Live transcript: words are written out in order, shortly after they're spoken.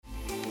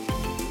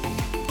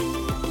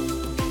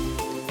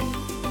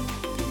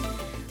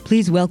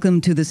Please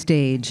welcome to the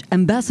stage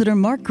Ambassador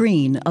Mark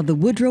Green of the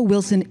Woodrow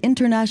Wilson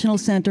International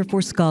Center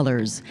for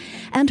Scholars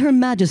and Her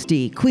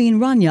Majesty Queen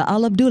Rania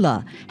Al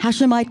Abdullah,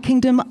 Hashemite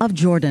Kingdom of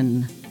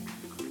Jordan.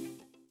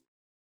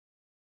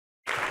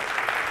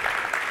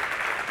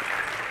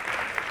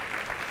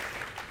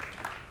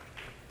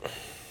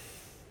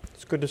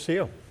 It's good to see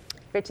you.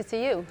 Great to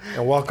see you.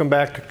 And welcome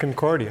back to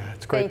Concordia.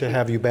 It's great to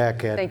have you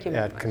back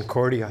at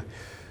Concordia.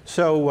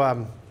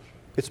 So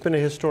it's been a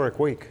historic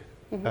week.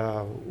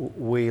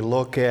 We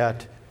look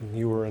at,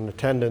 you were in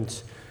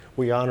attendance,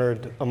 we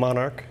honored a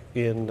monarch,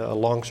 a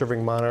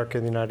long-serving monarch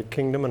in the United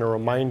Kingdom, and a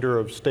reminder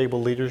of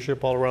stable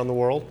leadership all around the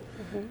world.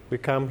 We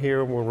come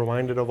here and we're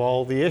reminded of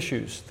all the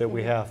issues that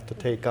we have to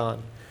take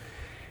on.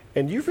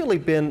 And you've really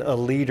been a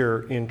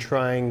leader in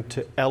trying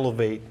to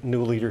elevate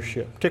new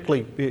leadership,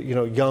 particularly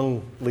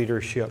young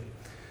leadership.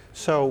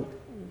 So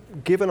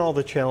given all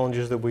the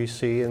challenges that we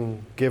see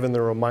and given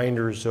the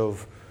reminders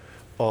of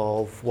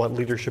what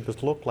leadership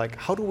has looked like,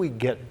 how do we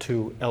get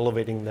to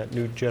elevating that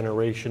new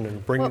generation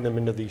and bringing them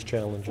into these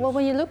challenges? Well,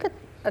 when you look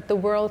at the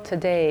world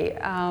today,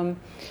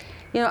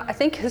 I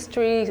think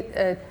history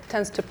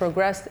tends to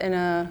progress in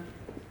a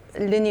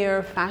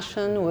linear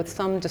fashion with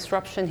some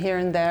disruption here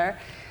and there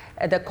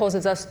that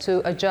causes us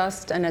to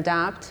adjust and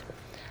adapt.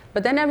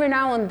 But then every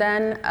now and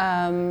then,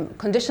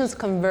 conditions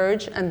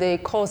converge and they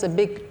cause a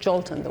big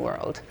jolt in the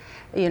world.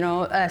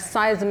 A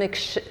seismic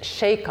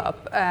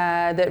shake-up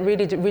that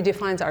really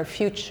redefines our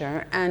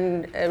future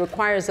and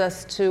requires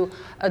us to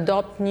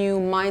adopt new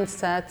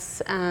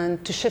mindsets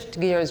and to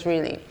shift gears,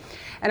 really.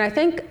 And I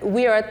think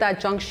we are at that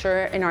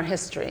juncture in our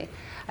history.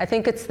 I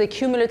think it's the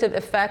cumulative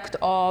effect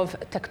of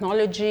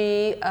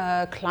technology,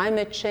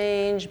 climate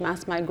change,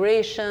 mass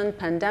migration,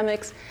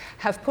 pandemics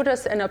have put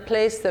us in a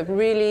place that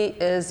really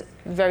is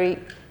very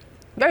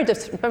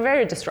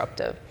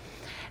disruptive.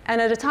 And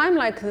at a time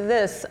like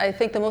this, I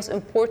think the most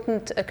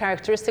important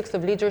characteristics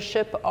of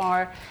leadership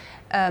are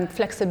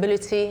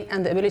flexibility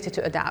and the ability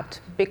to adapt.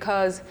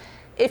 Because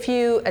if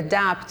you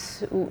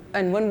adapt,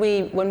 and when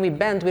we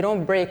bend, we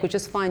don't break, we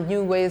just find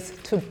new ways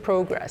to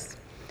progress.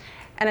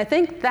 And I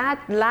think that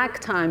lag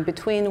time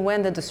between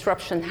when the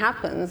disruption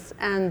happens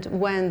and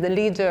when the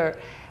leader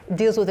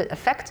deals with it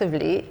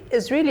effectively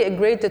is really a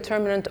great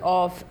determinant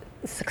of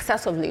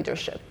success of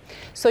leadership.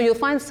 So you'll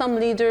find some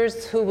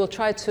leaders who will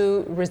try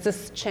to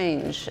resist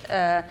change.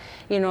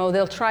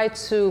 They'll try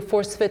to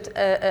force fit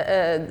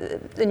a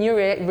new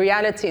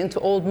reality into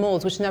old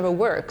molds, which never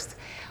works.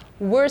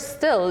 Worse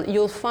still,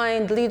 you'll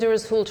find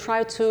leaders who will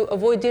try to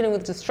avoid dealing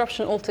with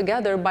disruption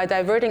altogether by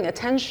diverting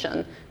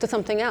attention to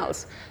something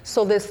else.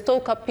 So they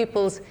stoke up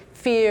people's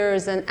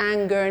fears and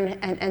anger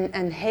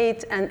and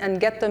hate and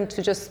get them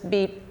to just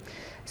be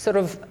sort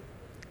of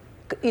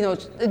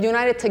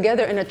united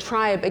together in a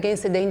tribe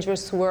against a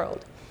dangerous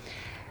world.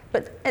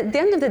 But at the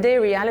end of the day,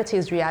 reality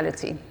is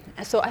reality.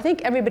 So I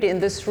think everybody in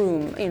this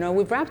room,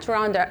 we've wrapped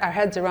around our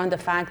heads around the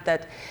fact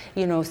that,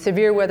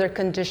 severe weather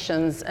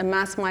conditions,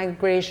 mass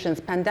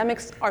migrations,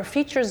 pandemics are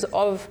features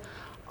of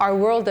our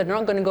world that are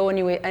not going to go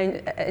anyway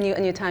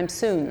anytime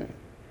soon.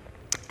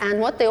 And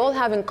what they all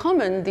have in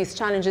common, these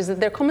challenges, is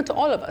they're common to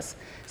all of us.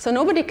 So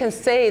nobody can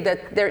say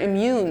that they're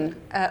immune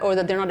or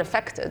that they're not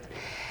affected.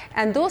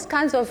 And those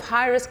kinds of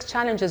high-risk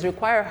challenges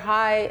require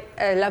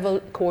high-level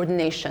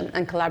coordination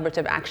and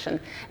collaborative action.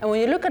 And when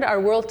you look at our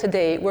world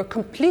today, we're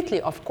completely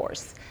off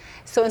course.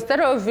 So instead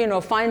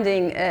of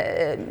finding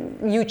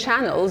new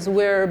channels,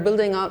 we're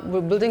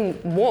building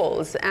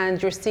walls,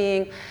 and you're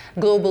seeing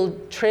global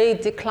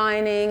trade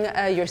declining.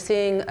 You're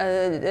seeing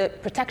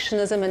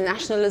protectionism and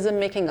nationalism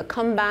making a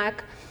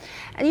comeback.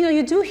 And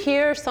you do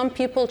hear some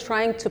people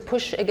trying to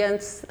push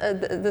against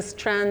this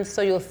trend,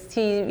 so you'll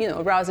see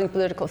rousing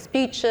political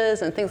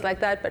speeches and things like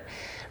that, but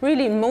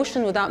really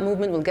motion without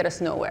movement will get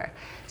us nowhere.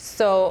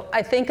 So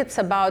I think it's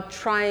about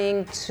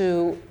trying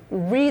to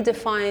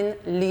redefine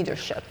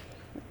leadership.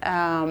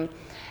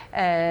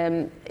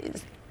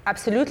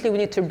 Absolutely, we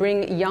need to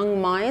bring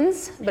young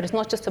minds, but it's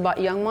not just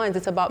about young minds,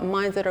 it's about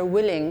minds that are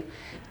willing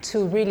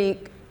to really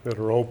that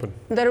are open.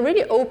 That are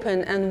really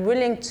open and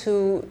willing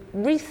to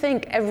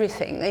rethink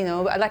everything.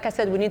 Like I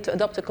said, we need to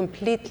adopt a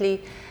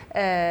completely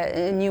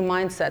new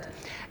mindset.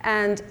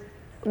 And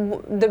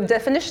the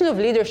definition of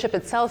leadership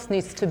itself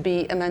needs to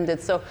be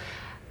amended. So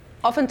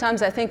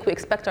oftentimes I think we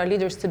expect our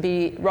leaders to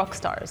be rock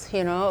stars.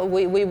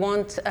 We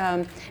want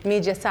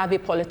media savvy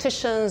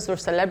politicians or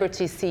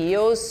celebrity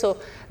CEOs. So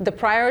the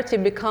priority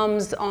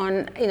becomes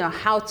on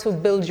how to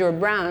build your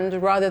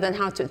brand rather than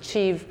how to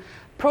achieve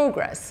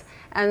progress.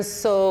 And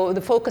so the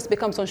focus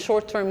becomes on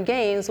short-term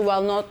gains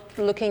while not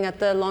looking at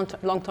the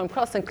long-term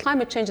costs. And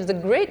climate change is a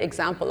great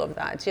example of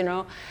that.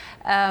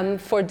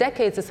 For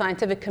decades, the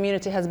scientific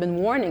community has been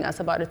warning us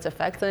about its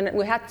effects, and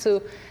we had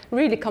to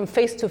really come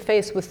face to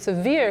face with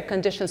severe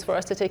conditions for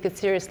us to take it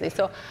seriously.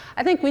 So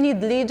I think we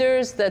need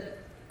leaders that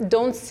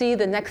don't see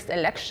the next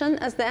election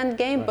as the end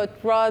game, but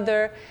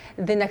rather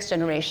the next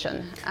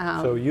generation.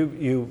 So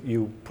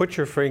you put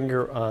your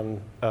finger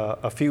on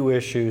a few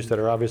issues that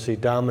are obviously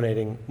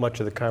dominating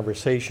much of the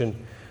conversation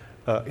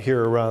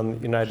here around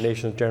the United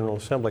Nations General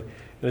Assembly.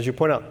 And as you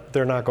point out,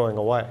 they're not going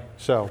away.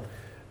 So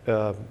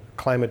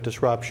climate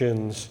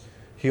disruptions,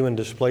 human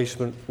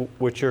displacement,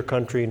 which your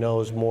country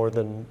knows more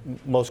than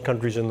most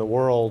countries in the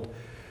world,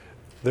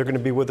 they're going to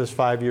be with us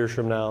 5 years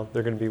from now.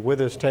 They're going to be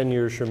with us 10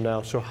 years from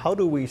now. So how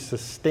do we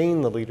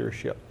sustain the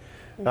leadership?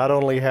 Not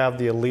only have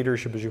the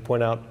leadership, as you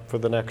point out, for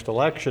the next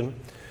election,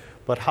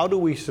 but how do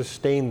we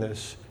sustain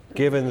this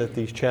given that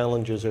these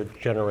challenges are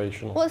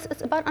generational? Well,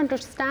 it's about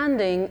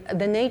understanding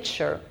the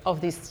nature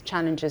of these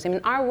challenges. I mean,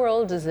 our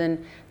world is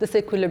in this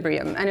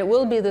equilibrium, and it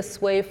will be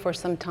this way for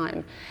some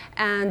time.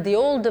 And the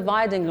old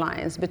dividing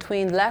lines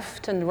between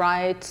left and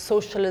right,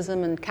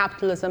 socialism and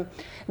capitalism,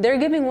 they're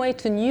giving way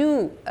to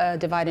new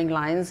dividing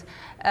lines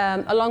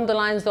along the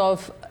lines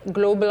of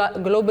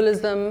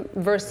globalism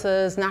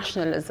versus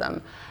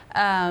nationalism,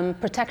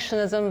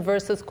 protectionism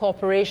versus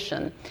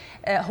cooperation,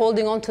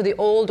 holding on to the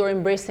old or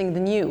embracing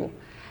the new.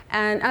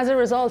 And as a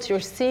result,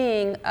 you're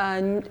seeing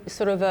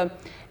sort of a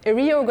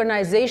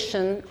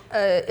reorganization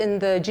in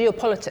the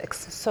geopolitics.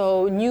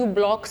 So new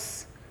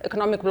blocks,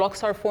 economic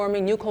blocks are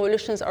forming, new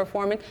coalitions are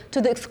forming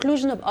to the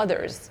exclusion of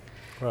others.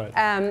 Right.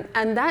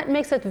 And that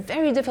makes it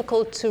very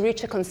difficult to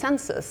reach a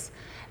consensus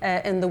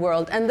in the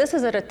world. And this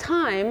is at a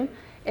time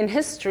in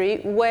history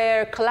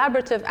where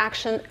collaborative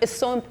action is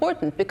so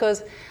important,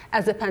 because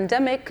as the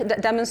pandemic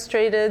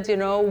demonstrated, you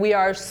know, we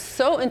are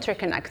so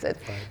interconnected.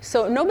 Right.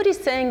 So nobody's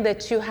saying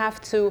that you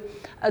have to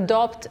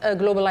adopt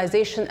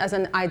globalization as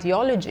an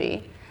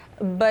ideology,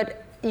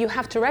 but you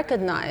have to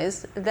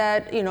recognize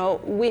that, you know,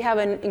 we have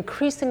an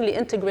increasingly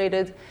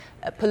integrated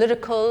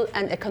political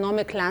and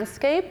economic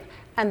landscape,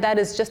 and that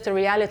is just a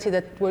reality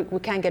that we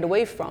can't get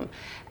away from.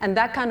 And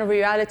that kind of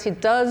reality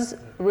does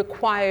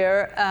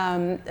require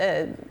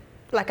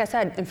like I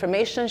said,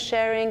 information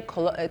sharing,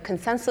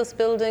 consensus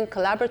building,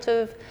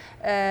 collaborative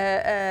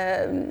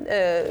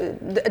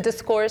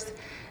discourse.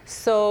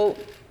 So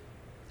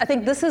I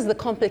think this is the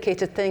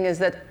complicated thing, is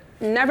that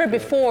never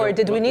before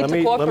did we need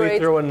to cooperate. Let me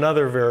throw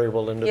another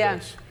variable into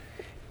this.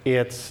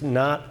 It's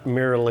not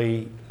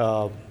merely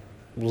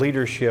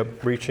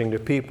leadership reaching to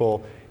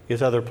people,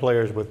 it's other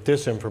players with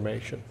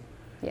disinformation.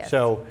 Yes.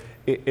 So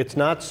it's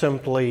not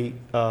simply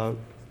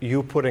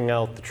you putting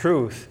out the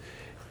truth,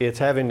 it's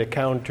having to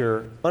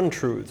counter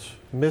untruths,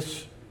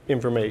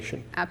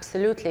 misinformation.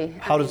 Absolutely.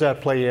 How does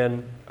that play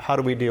in? How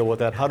do we deal with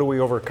that? How do we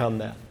overcome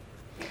that?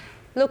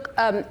 Look,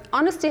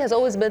 honesty has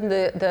always been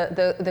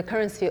the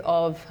currency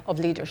of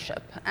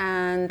leadership,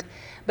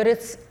 but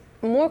it's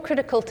more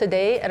critical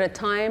today at a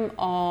time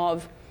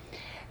of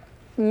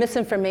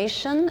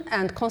misinformation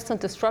and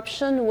constant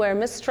disruption, where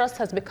mistrust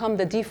has become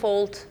the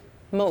default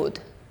mode,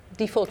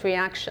 default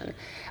reaction.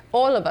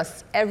 All of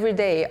us every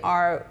day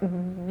are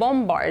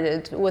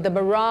bombarded with a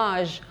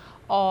barrage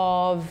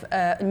of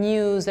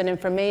news and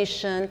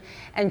information,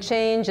 and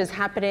change is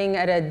happening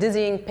at a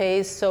dizzying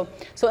pace. So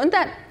in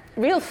that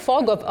real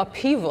fog of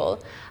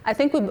upheaval, I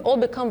think we've all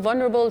become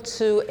vulnerable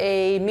to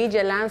a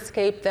media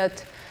landscape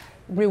that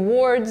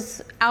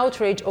rewards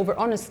outrage over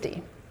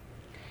honesty.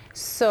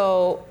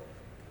 So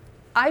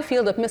I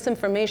feel that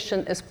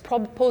misinformation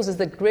poses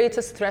the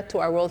greatest threat to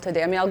our world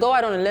today. I mean, I'll go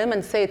out on a limb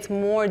and say it's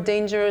more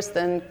dangerous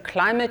than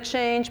climate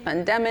change,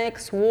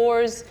 pandemics,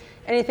 wars,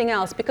 anything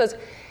else, because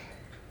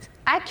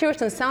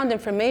accurate and sound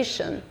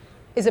information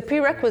is a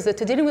prerequisite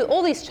to dealing with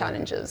all these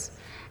challenges.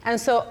 And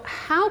so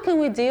how can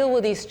we deal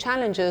with these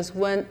challenges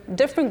when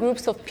different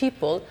groups of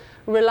people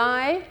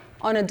rely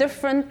on a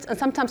different and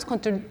sometimes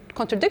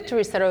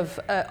contradictory set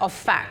of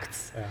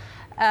facts?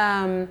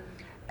 Yeah.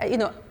 You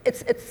know,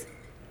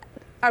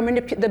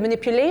 the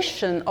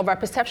manipulation of our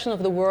perception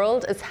of the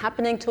world is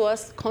happening to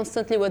us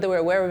constantly, whether we're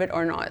aware of it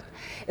or not.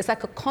 It's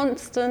like a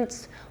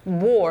constant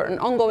war, an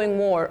ongoing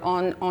war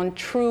on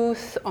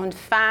truth, on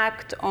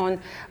fact, on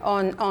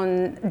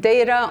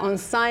data, on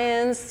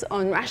science,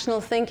 on rational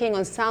thinking,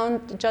 on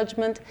sound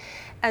judgment.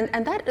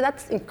 And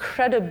that's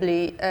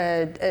incredibly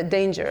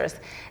dangerous.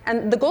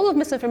 And the goal of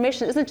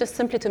misinformation isn't just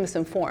simply to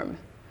misinform.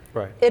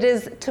 Right. It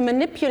is to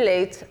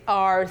manipulate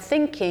our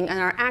thinking and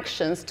our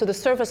actions to the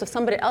service of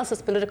somebody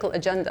else's political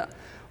agenda,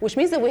 which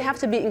means that we have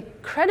to be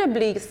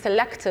incredibly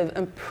selective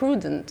and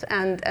prudent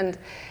and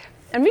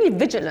really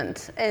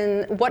vigilant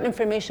in what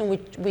information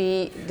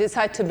we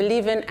decide to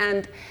believe in,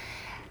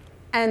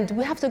 and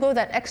we have to go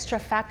that extra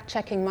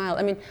fact-checking mile.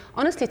 I mean,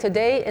 honestly,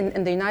 today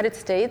in the United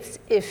States,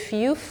 if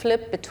you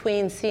flip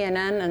between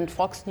CNN and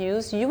Fox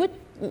News,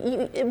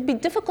 it'd be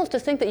difficult to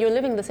think that you're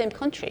living in the same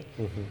country.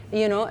 Mm-hmm.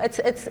 You know,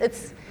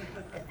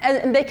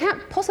 and they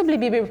can't possibly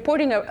be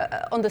reporting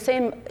on the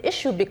same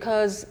issue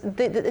because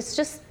it's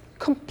just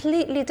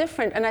completely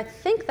different. And I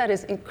think that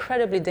is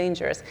incredibly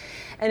dangerous.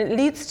 And it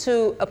leads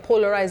to a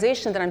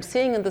polarization that I'm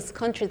seeing in this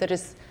country that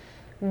is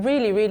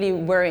really, really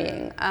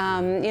worrying.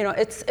 You know,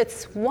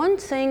 it's one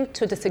thing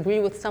to disagree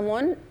with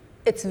someone.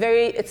 It's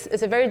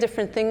a very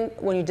different thing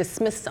when you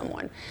dismiss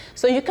someone.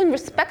 So you can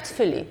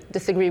respectfully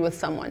disagree with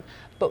someone,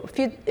 but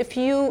if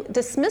you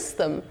dismiss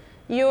them,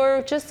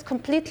 you're just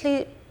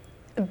completely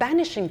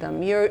banishing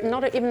them. You're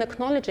not even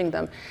acknowledging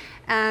them.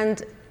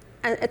 And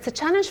and it's a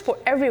challenge for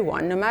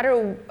everyone, no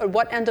matter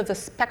what end of the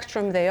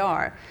spectrum they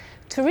are,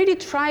 to really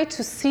try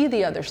to see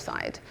the other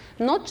side,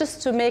 not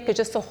just to make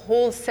just a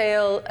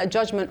wholesale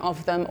judgment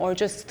of them, or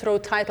just throw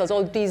titles,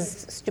 oh,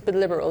 these stupid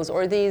liberals,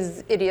 or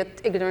these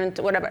idiot, ignorant,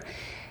 whatever.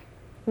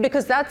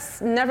 Because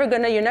that's never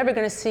gonna, you're never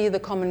gonna see the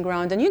common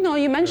ground. And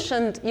you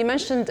mentioned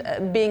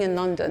being in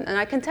London, and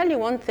I can tell you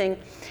one thing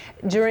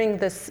during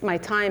my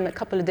time, a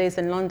couple of days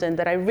in London,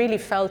 that I really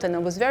felt, and I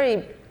was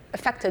very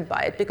affected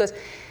by it, because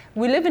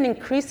we live in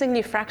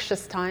increasingly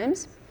fractious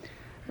times.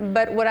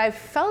 But what I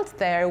felt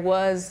there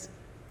was,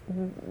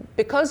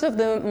 because of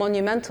the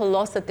monumental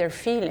loss that they're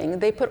feeling,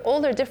 they put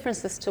all their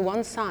differences to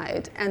one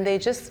side and they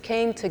just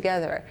came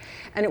together.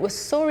 And it was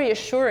so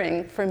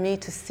reassuring for me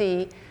to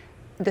see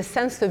the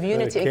sense of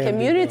unity and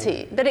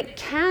community, that it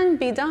can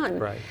be done.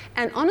 Right.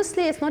 And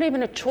honestly, it's not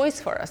even a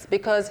choice for us,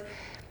 because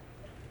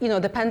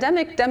the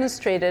pandemic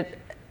demonstrated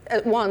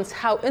at once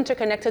how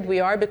interconnected we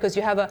are, because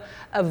you have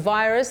a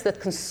virus that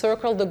can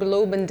circle the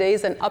globe in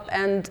days and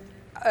upend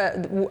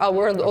our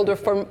world older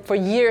for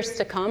years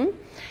to come.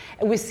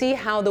 We see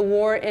how the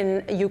war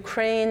in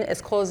Ukraine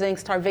is causing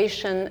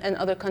starvation in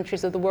other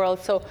countries of the world.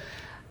 So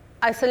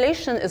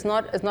isolation is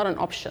not an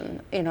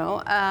option,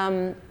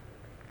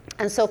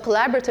 and so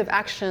collaborative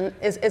action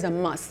is a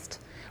must,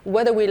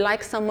 whether we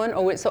like someone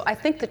or so I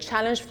think the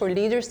challenge for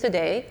leaders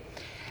today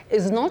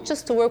is not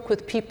just to work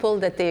with people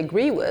that they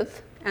agree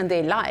with and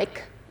they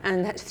like,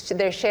 and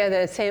they share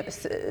the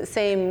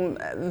same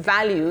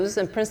values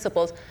and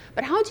principles,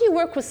 but how do you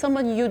work with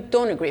someone you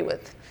don't agree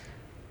with,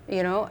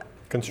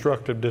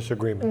 Constructive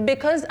disagreement.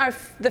 Because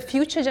the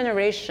future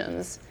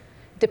generations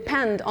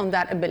depend on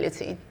that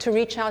ability to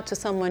reach out to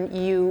someone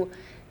you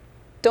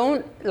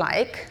don't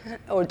like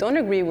or don't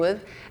agree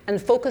with,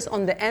 and focus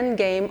on the end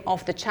game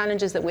of the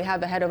challenges that we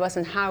have ahead of us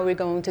and how we're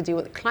going to deal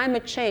with it.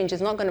 Climate change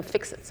is not going to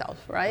fix itself,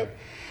 right?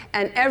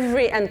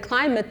 And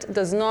climate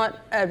does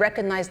not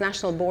recognize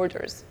national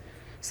borders.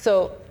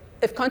 So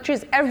if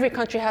every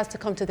country has to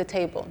come to the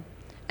table,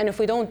 and if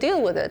we don't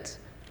deal with it,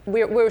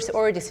 we're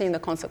already seeing the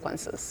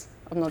consequences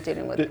of not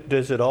dealing with it.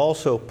 Does it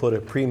also put a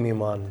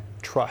premium on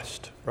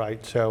trust,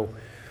 right? So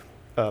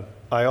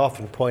I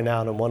often point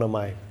out in one of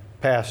my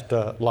past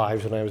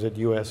lives when I was at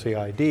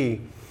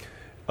USAID,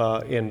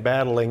 in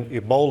battling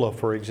Ebola,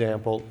 for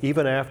example,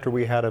 even after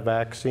we had a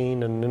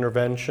vaccine and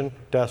intervention,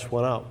 deaths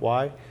went up.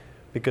 Why?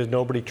 Because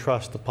nobody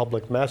trusts the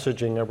public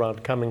messaging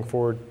around coming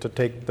forward to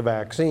take the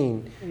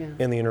vaccine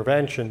and the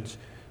interventions.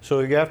 So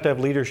you have to have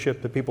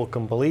leadership that people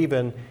can believe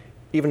in.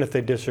 Even if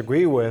they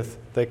disagree with,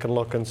 they can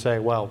look and say,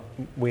 well,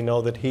 we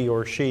know that he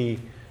or she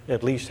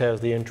at least has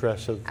the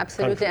interests of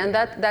Absolutely, country.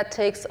 and that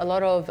takes a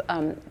lot of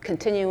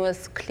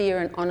continuous, clear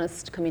and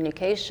honest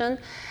communication,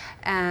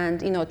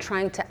 and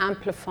trying to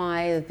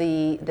amplify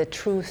the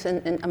truth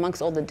in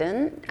amongst all the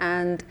din.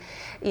 And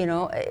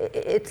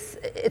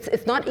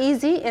it's not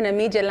easy in a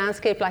media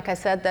landscape, like I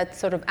said, that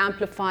sort of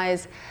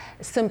amplifies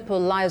simple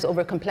lies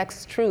over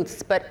complex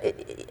truths. But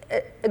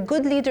a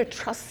good leader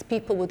trusts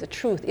people with the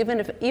truth, even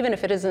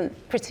if it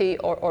isn't pretty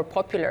or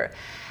popular.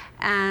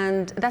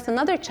 And that's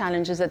another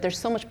challenge, is that there's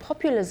so much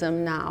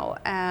populism now,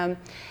 and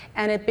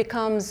it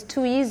becomes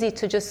too easy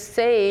to just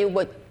say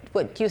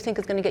what you think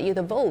is going to get you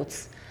the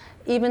votes,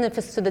 even if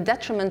it's to the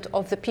detriment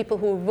of the people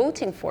who are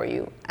voting for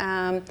you.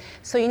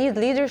 So you need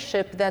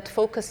leadership that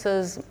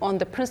focuses on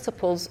the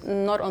principles,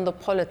 not on the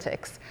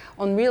politics,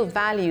 on real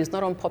values,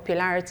 not on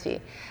popularity.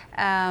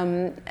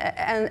 And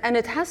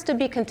it has to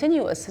be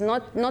continuous,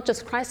 not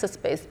just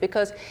crisis-based,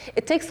 because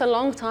it takes a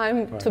long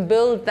time to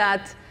build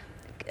that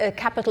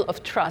capital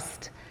of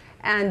trust.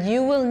 And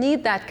you will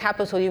need that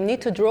capital. You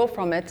need to draw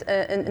from it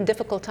in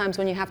difficult times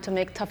when you have to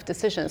make tough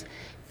decisions.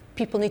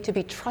 People need to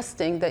be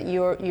trusting that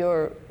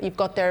you've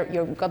got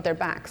their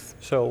backs.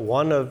 So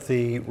one of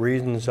the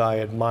reasons I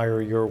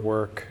admire your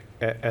work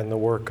and the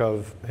work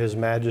of His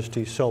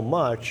Majesty so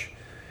much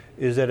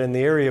is that in the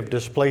area of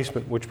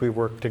displacement, which we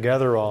work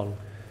together on,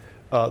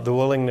 the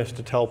willingness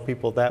to tell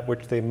people that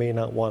which they may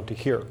not want to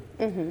hear.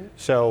 Mm-hmm.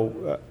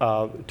 So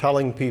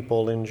telling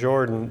people in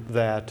Jordan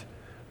that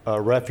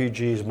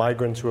refugees,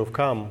 migrants who have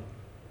come,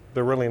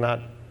 they're really not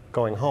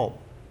going home.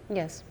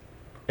 Yes.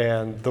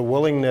 And the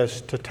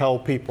willingness to tell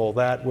people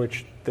that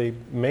which they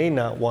may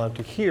not want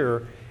to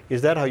hear,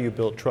 is that how you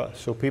build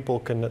trust? So people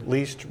can at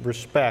least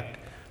respect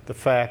the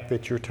fact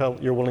that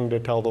you're willing to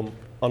tell them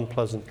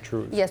unpleasant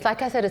truths. Yes,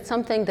 like I said, it's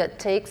something that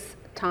takes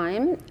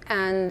time,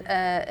 and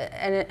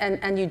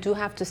you do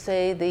have to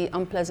say the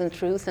unpleasant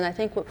truths. And I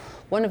think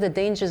one of the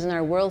dangers in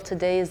our world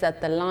today is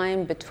that the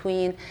line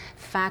between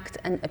fact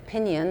and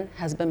opinion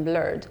has been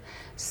blurred.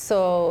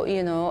 So,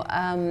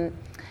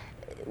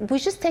 we're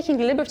just taking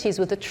liberties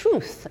with the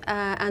truth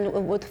and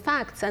with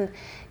facts. And,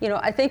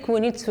 I think we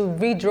need to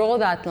redraw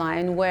that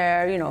line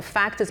where,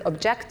 fact is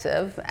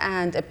objective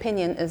and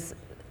opinion is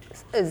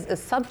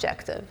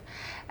subjective.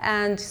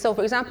 And so,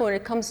 for example, when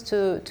it comes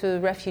to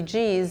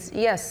refugees,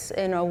 yes,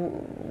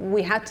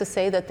 we had to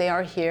say that they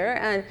are here.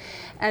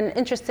 And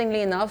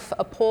interestingly enough,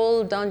 a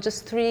poll done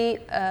just three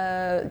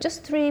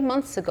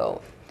months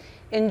ago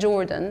in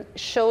Jordan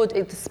showed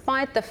it,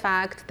 despite the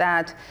fact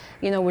that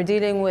we're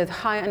dealing with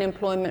high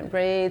unemployment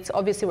rates,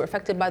 obviously we're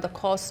affected by the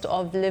cost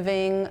of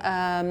living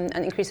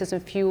and increases in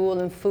fuel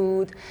and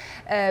food,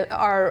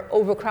 our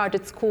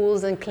overcrowded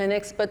schools and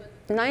clinics, but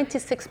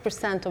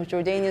 96% of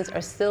Jordanians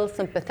are still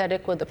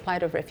sympathetic with the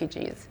plight of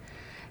refugees.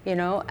 And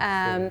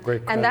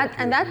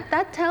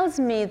that tells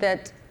me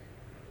that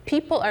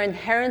people are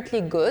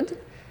inherently good,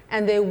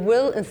 and they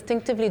will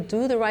instinctively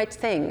do the right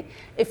thing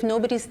if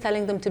nobody's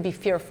telling them to be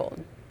fearful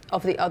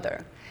of the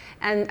other.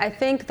 And I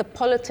think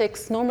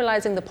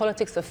normalizing the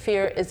politics of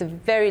fear is a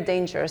very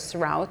dangerous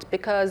route,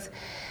 because,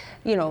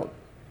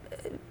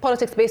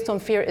 politics based on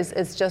fear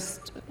is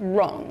just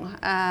wrong.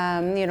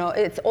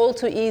 It's all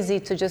too easy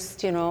to just,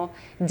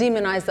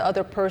 demonize the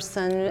other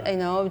person,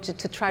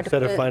 to try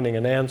instead of finding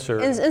an answer.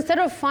 Instead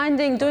of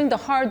doing the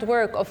hard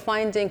work of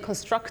finding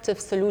constructive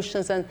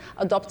solutions and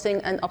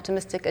adopting an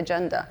optimistic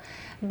agenda.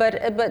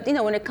 But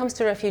when it comes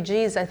to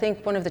refugees, I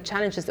think one of the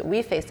challenges that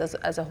we face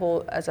as a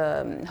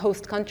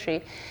host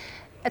country,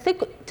 I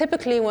think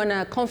typically when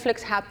a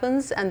conflict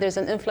happens and there's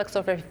an influx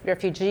of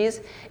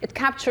refugees, it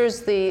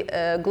captures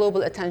the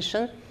global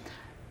attention.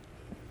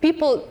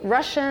 People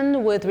rush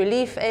in with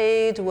relief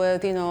aid,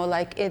 with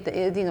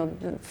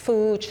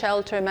food,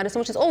 shelter, medicine,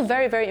 which is all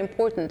very, very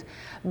important.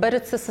 But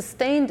it's a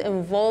sustained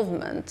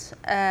involvement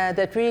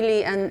that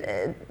really,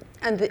 and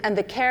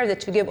the care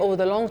that you give over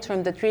the long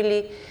term that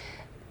really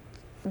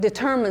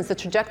determines the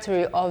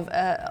trajectory of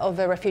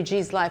a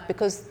refugee's life,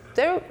 because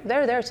they're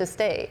there to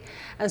stay.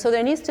 And so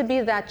there needs to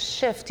be that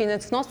shift.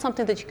 It's not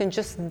something that you can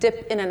just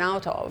dip in and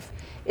out of.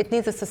 It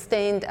needs a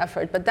sustained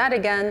effort. But that,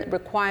 again,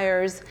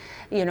 requires,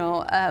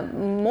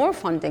 more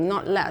funding,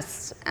 not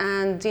less.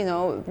 And,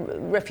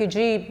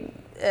 refugee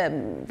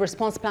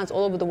response plans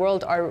all over the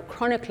world are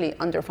chronically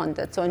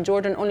underfunded. So in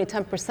Jordan, only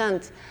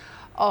 10%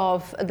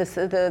 of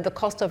the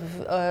cost of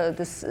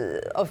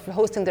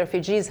hosting the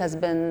refugees has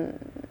been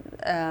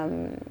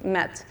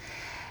met.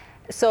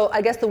 So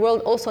I guess the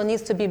world also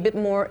needs to be a bit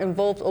more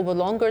involved over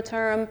longer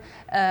term.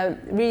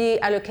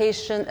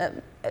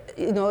 Reallocation,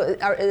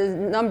 our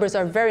numbers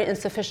are very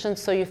insufficient,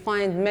 so you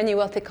find many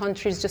wealthy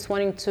countries just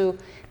wanting to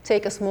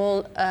take a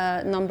small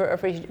number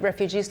of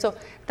refugees. So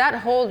that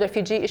whole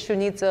refugee issue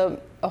needs a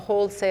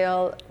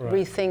wholesale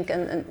rethink.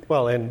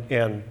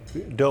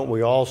 And don't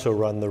we also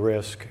run the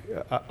risk?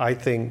 I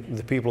think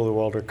the people of the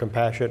world are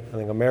compassionate. I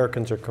think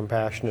Americans are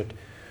compassionate,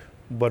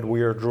 but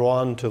we are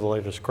drawn to the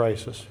latest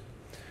crisis.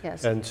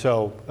 Yes. And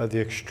so the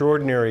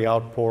extraordinary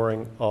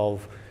outpouring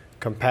of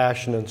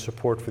compassion and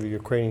support for the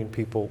Ukrainian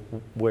people,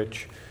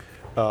 which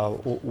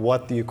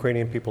what the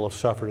Ukrainian people have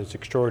suffered is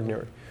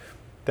extraordinary.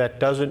 That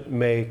doesn't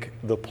make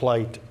the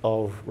plight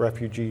of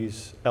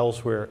refugees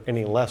elsewhere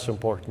any less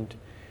important.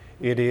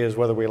 It is,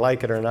 whether we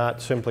like it or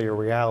not, simply a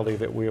reality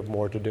that we have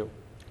more to do.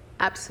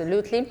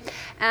 Absolutely.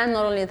 And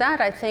not only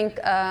that, I think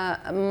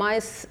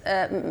mass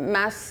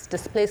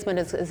displacement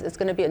is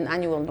going to be an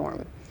annual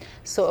norm.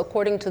 So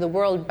according to the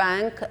World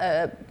Bank,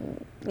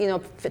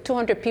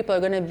 200 people are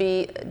going to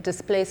be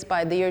displaced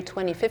by the year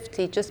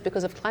 2050 just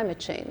because of climate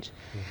change.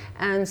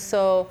 Mm-hmm. And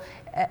so,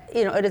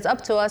 it is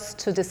up to us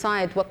to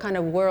decide what kind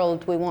of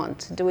world we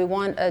want. Do we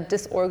want a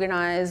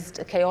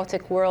disorganized,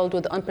 chaotic world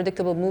with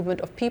unpredictable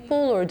movement of people,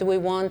 or do we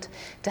want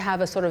to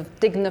have a sort of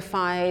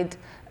dignified,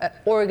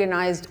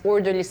 organized,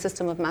 orderly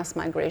system of mass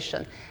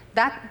migration?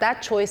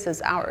 That choice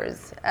is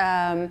ours.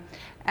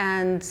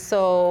 And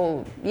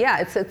so,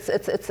 yeah,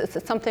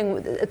 it's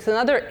something. It's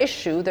another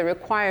issue that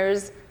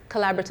requires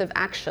collaborative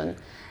action,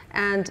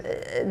 and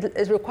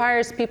it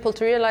requires people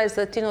to realize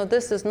that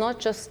this is not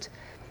just.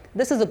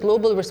 This is a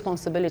global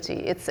responsibility.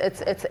 It's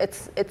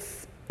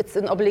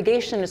an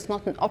obligation. It's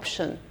not an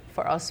option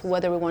for us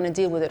whether we want to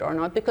deal with it or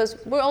not, because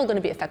we're all going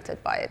to be affected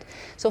by it.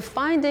 So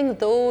finding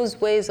those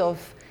ways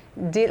of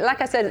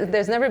like I said,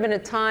 there's never been a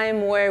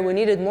time where we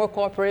needed more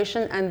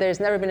cooperation, and there's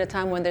never been a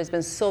time when there's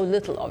been so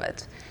little of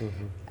it.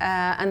 Mm-hmm.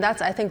 And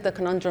that's, I think, the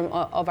conundrum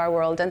of our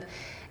world. And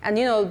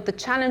the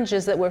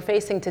challenges that we're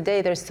facing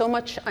today, there's so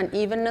much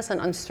unevenness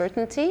and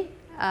uncertainty.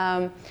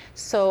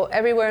 So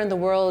everywhere in the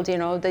world,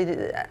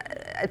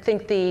 I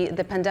think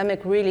the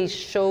pandemic really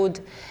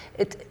showed,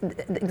 it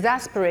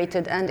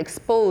exasperated and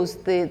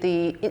exposed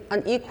the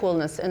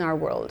unequalness in our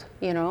world,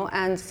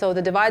 and so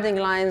the dividing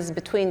lines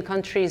between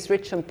countries,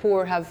 rich and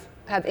poor,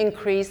 have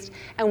increased,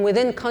 and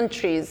within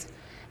countries,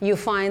 you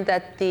find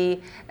that the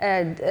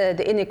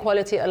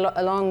inequality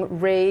along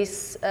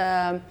race,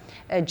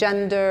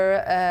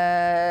 gender,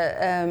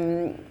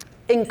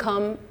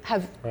 income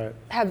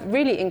have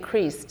really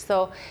increased.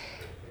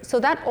 So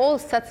that all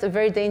sets a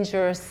very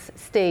dangerous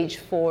stage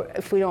for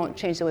if we don't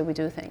change the way we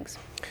do things.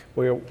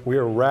 We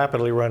are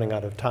rapidly running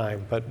out of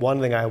time, but one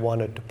thing I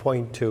wanted to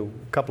point to,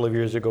 a couple of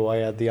years ago I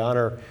had the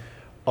honor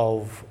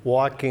of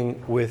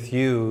walking with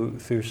you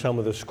through some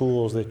of the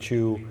schools that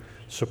you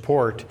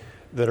support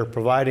that are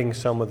providing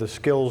some of the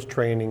skills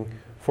training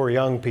for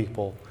young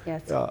people,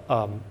 yes.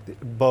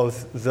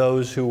 Both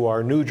those who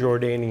are new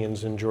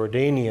Jordanians and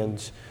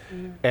Jordanians.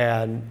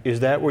 And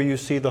is that where you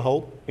see the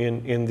hope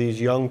in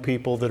these young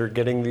people that are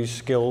getting these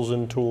skills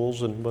and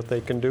tools and what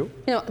they can do?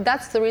 You know,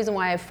 that's the reason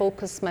why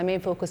my main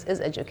focus is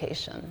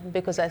education,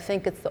 because I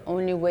think it's the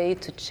only way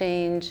to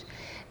change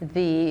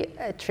the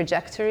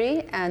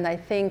trajectory. And I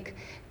think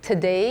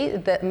today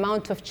the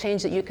amount of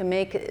change that you can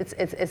make,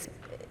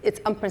 it's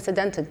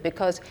unprecedented,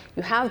 because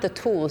you have the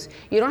tools.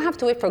 You don't have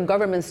to wait for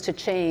governments to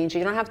change.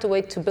 You don't have to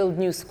wait to build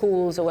new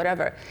schools or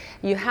whatever.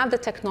 You have the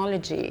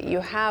technology. You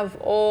have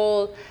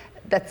all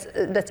that's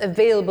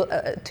available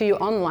to you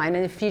online.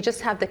 And if you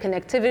just have the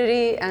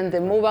connectivity and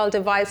the mobile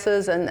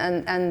devices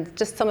and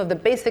just some of the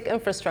basic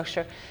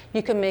infrastructure,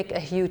 you can make a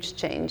huge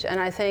change. And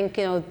I think,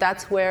 you know,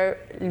 that's where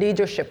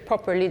leadership,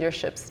 proper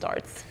leadership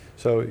starts.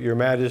 So, Your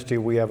Majesty,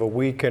 we have a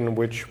week in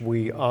which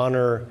we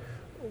honor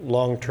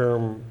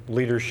long-term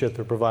leadership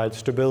that provides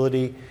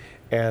stability,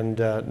 and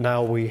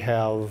now we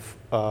have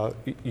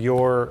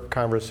your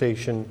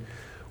conversation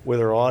with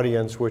our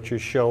audience, which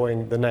is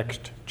showing the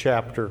next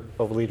chapter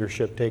of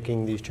leadership,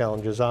 taking these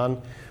challenges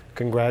on.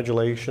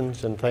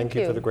 Congratulations, and thank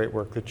you for the great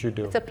work that you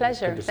do. It's a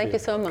pleasure. Thank you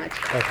so much.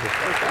 Thank you.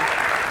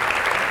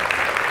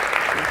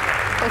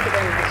 Thank you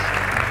very much.